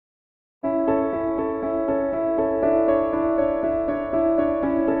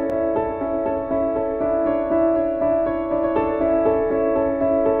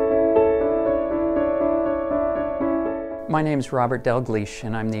My name is Robert Dalgleish,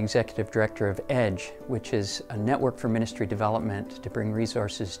 and I'm the Executive Director of EDGE, which is a network for ministry development to bring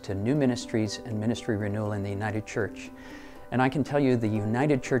resources to new ministries and ministry renewal in the United Church. And I can tell you the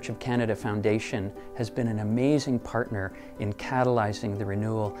United Church of Canada Foundation has been an amazing partner in catalyzing the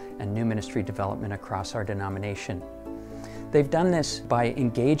renewal and new ministry development across our denomination. They've done this by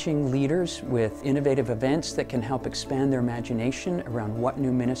engaging leaders with innovative events that can help expand their imagination around what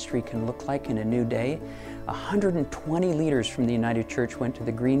new ministry can look like in a new day. 120 leaders from the United Church went to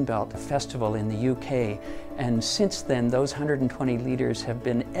the Greenbelt Festival in the UK, and since then those 120 leaders have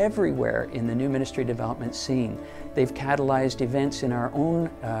been everywhere in the new ministry development scene. They've catalyzed events in our own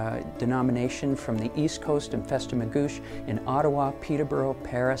denomination from the East Coast and Festamagush, in Ottawa, Peterborough,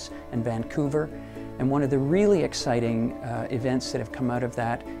 Paris, and Vancouver. And one of the really exciting events that have come out of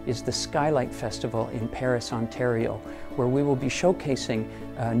that is the Skylight Festival in Paris, Ontario, where we will be showcasing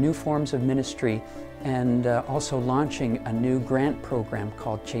new forms of ministry and also launching a new grant program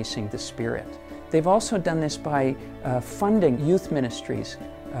called Chasing the Spirit. They've also done this by funding youth ministries.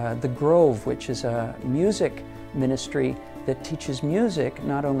 The Grove, which is a music ministry that teaches music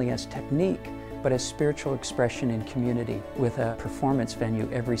not only as technique, but as spiritual expression in community, with a performance venue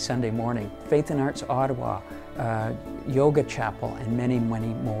every Sunday morning. Faith and Arts Ottawa, Yoga Chapel, and many,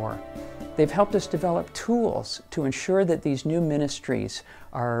 many more. They've helped us develop tools to ensure that these new ministries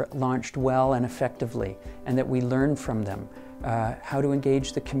are launched well and effectively, and that we learn from them. How to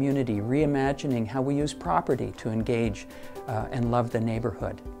engage the community, reimagining how we use property to engage and love the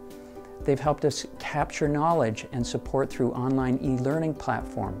neighborhood. They've helped us capture knowledge and support through online e-learning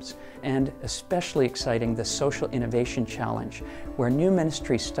platforms, and especially exciting, the Social Innovation Challenge, where new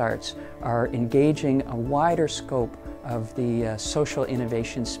ministry starts are engaging a wider scope of the social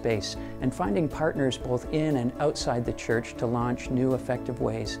innovation space and finding partners both in and outside the church to launch new effective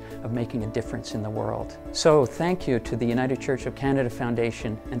ways of making a difference in the world. So thank you to the United Church of Canada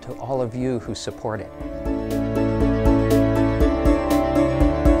Foundation and to all of you who support it.